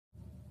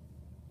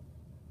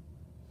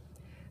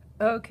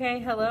Okay,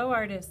 hello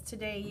artists.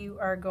 Today you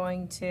are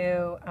going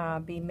to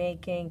be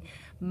making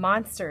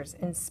monsters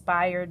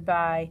inspired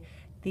by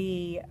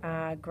the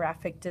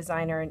graphic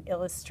designer and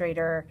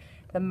illustrator,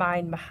 the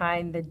mind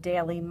behind the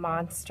Daily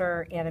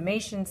Monster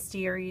animation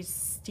series,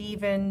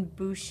 Stefan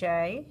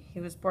Bucher. He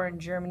was born in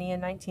Germany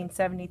in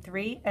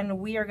 1973, and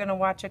we are going to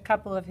watch a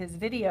couple of his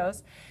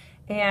videos.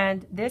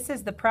 And this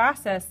is the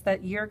process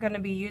that you're going to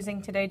be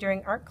using today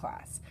during art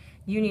class.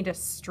 You need a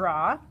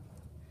straw,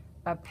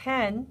 a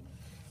pen,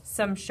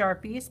 some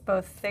Sharpies,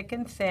 both thick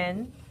and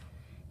thin,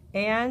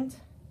 and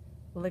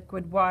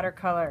liquid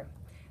watercolor.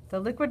 The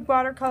liquid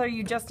watercolor,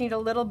 you just need a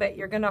little bit.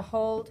 You're going to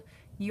hold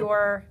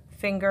your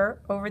finger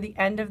over the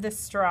end of the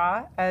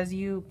straw as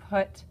you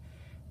put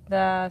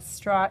the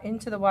straw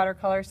into the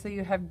watercolor, so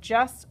you have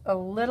just a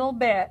little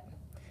bit,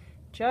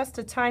 just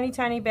a tiny,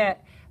 tiny bit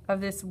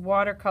of this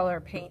watercolor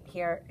paint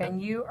here,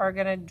 and you are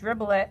going to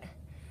dribble it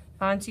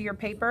onto your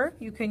paper.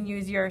 You can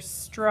use your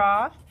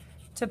straw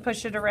to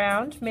push it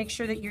around. Make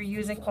sure that you're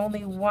using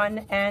only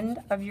one end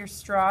of your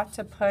straw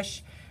to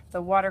push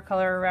the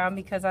watercolor around,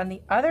 because on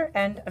the other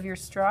end of your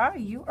straw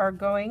you are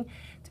going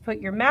to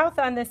put your mouth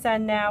on this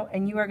end now,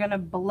 and you are going to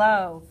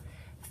blow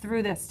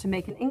through this to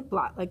make an ink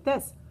blot like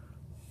this.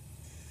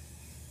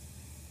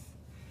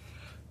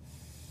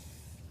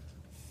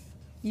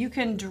 You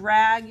can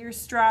drag your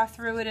straw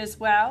through it as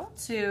well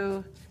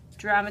to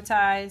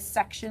dramatize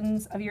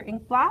sections of your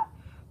ink blot.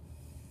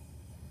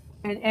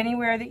 And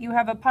anywhere that you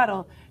have a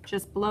puddle,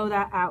 just blow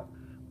that out.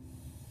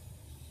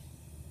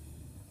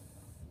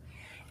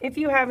 If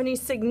you have any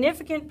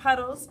significant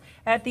puddles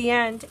at the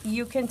end,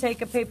 you can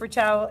take a paper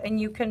towel and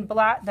you can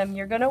blot them.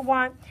 You're going to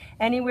want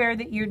anywhere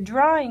that you're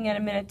drawing in a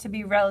minute to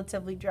be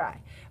relatively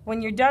dry.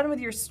 When you're done with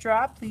your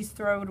straw, please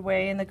throw it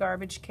away in the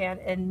garbage can.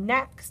 And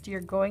next, you're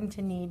going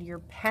to need your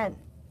pen.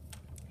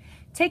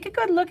 Take a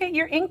good look at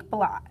your ink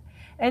blot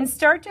and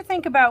start to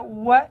think about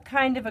what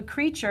kind of a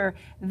creature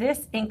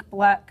this ink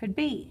blot could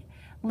be.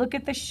 Look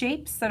at the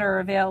shapes that are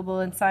available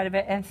inside of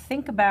it and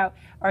think about,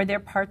 are there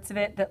parts of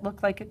it that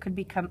look like it could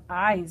become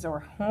eyes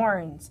or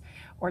horns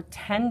or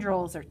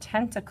tendrils or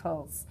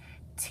tentacles,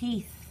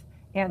 teeth,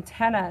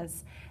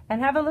 antennas,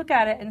 and have a look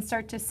at it and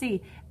start to see.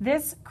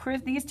 These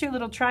two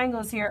little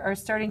triangles here are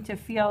starting to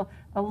feel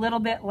a little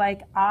bit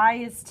like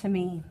eyes to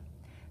me.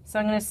 So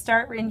I'm going to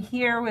start in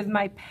here with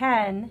my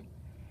pen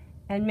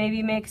and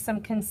maybe make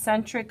some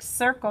concentric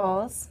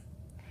circles.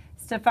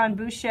 Stefan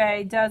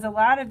Bucher does a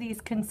lot of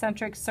these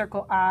concentric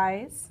circle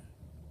eyes,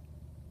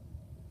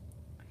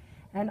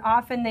 and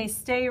often they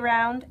stay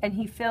round and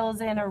he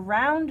fills in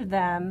around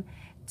them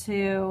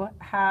to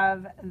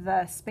have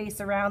the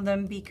space around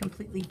them be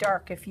completely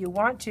dark. If you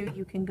want to,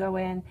 you can go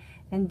in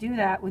and do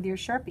that with your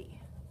Sharpie,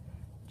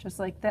 just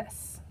like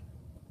this,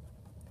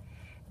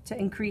 to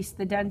increase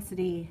the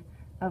density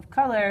of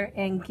color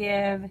and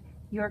give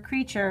your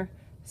creature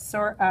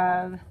sort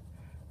of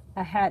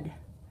a head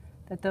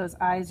that those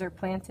eyes are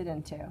planted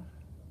into.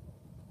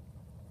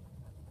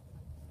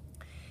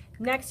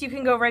 Next, you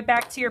can go right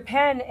back to your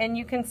pen and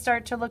you can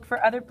start to look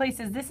for other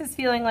places. This is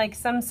feeling like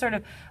some sort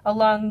of a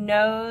long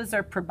nose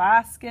or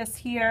proboscis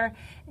here,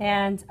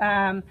 and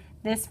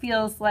this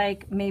feels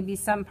like maybe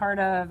some part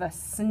of a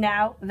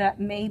snout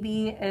that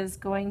maybe is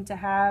going to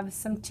have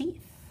some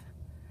teeth.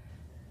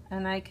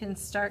 And I can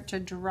start to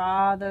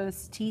draw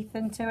those teeth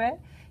into it.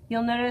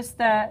 You'll notice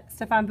that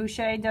Stefan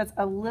Bucher does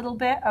a little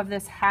bit of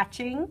this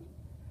hatching,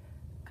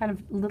 kind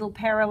of little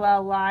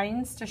parallel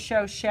lines to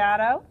show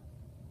shadow.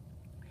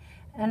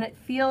 And it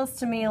feels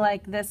to me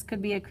like this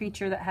could be a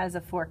creature that has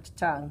a forked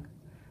tongue.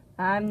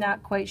 I'm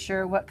not quite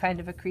sure what kind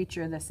of a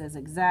creature this is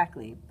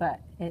exactly, but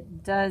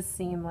it does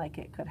seem like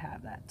it could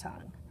have that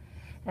tongue.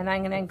 And I'm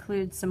going to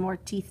include some more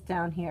teeth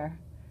down here.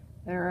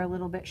 They're a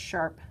little bit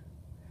sharp.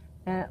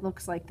 And it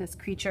looks like this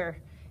creature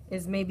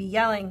is maybe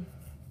yelling.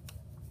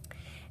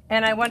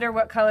 And I wonder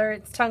what color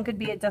its tongue could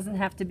be. It doesn't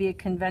have to be a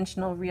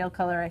conventional real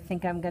color. I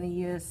think I'm going to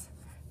use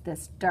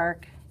this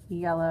dark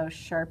yellow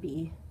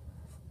Sharpie.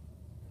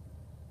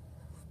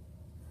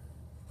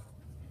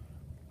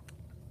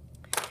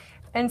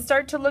 And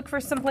start to look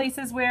for some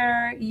places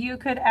where you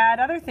could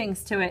add other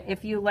things to it.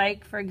 If you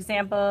like, for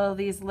example,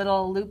 these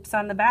little loops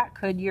on the back,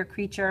 could you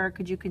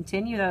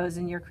continue those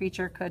and your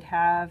creature could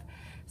have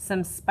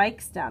some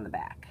spikes down the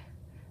back,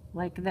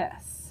 like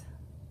this.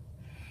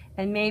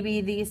 And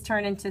maybe these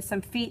turn into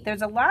some feet.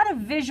 There's a lot of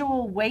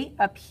visual weight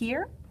up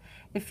here.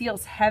 It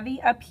feels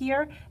heavy up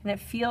here, and it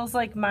feels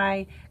like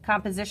my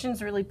composition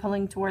is really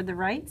pulling toward the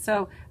right.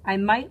 So I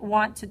might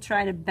want to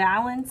try to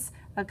balance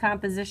a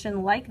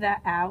composition like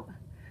that out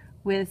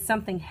with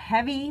something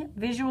heavy,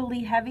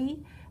 visually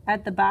heavy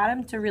at the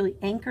bottom to really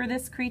anchor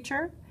this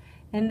creature.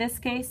 In this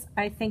case,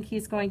 I think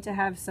he's going to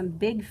have some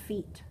big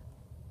feet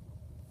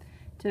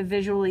to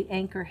visually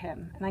anchor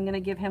him. And I'm going to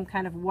give him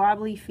kind of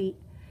wobbly feet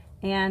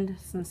and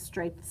some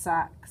striped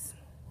socks.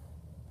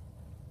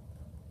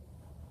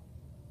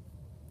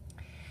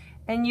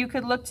 And you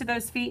could look to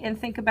those feet and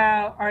think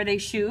about, are they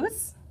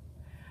shoes?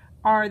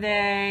 Are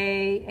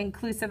they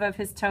inclusive of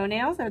his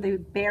toenails? Are they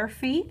bare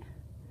feet?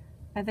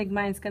 I think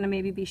mine's going to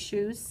maybe be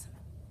shoes.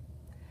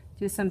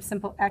 Do some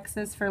simple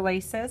X's for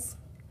laces.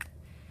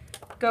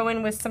 Go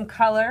in with some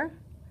color.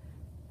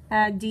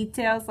 Add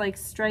details like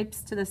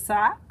stripes to the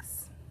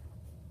socks.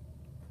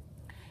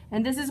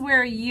 And this is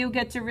where you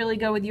get to really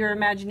go with your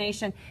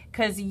imagination,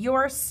 because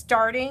your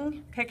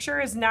starting picture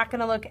is not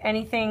going to look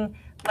anything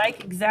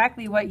like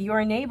exactly what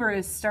your neighbor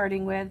is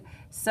starting with.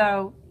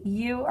 So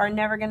you are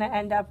never going to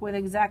end up with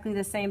exactly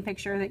the same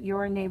picture that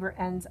your neighbor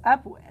ends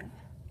up with,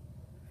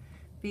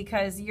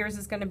 because yours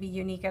is going to be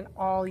unique and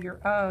all your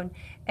own.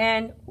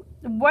 And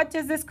what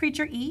does this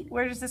creature eat?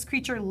 Where does this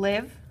creature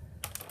live?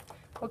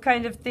 What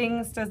kind of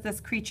things does this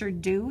creature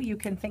do? You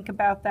can think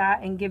about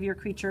that and give your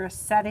creature a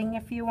setting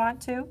if you want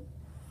to.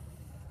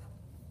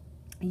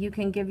 You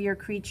can give your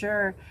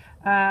creature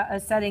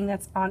a setting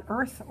that's on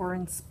Earth or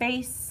in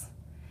space.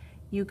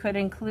 You could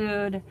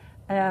include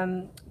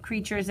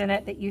creatures in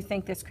it that you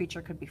think this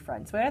creature could be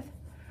friends with,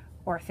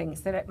 or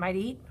things that it might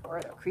eat,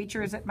 or the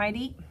creatures it might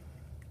eat.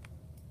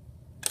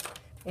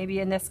 Maybe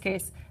in this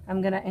case,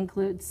 I'm going to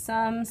include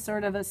some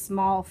sort of a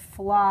small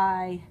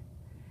fly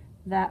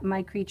that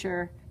my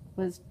creature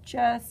was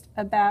just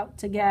about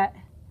to get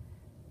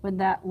with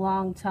that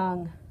long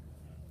tongue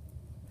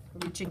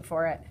reaching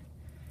for it.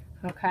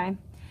 Okay,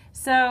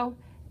 so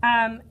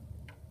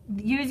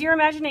use your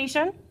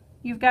imagination.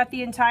 You've got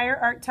the entire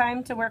art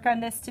time to work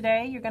on this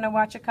today. You're going to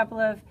watch a couple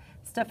of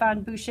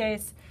Stefan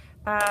Bucher's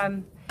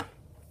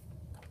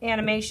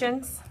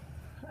animations,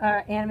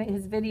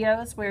 his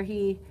videos where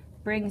he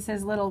brings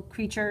his little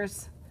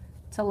creatures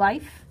to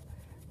life.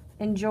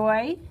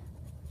 Enjoy,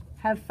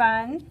 have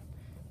fun,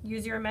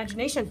 use your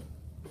imagination.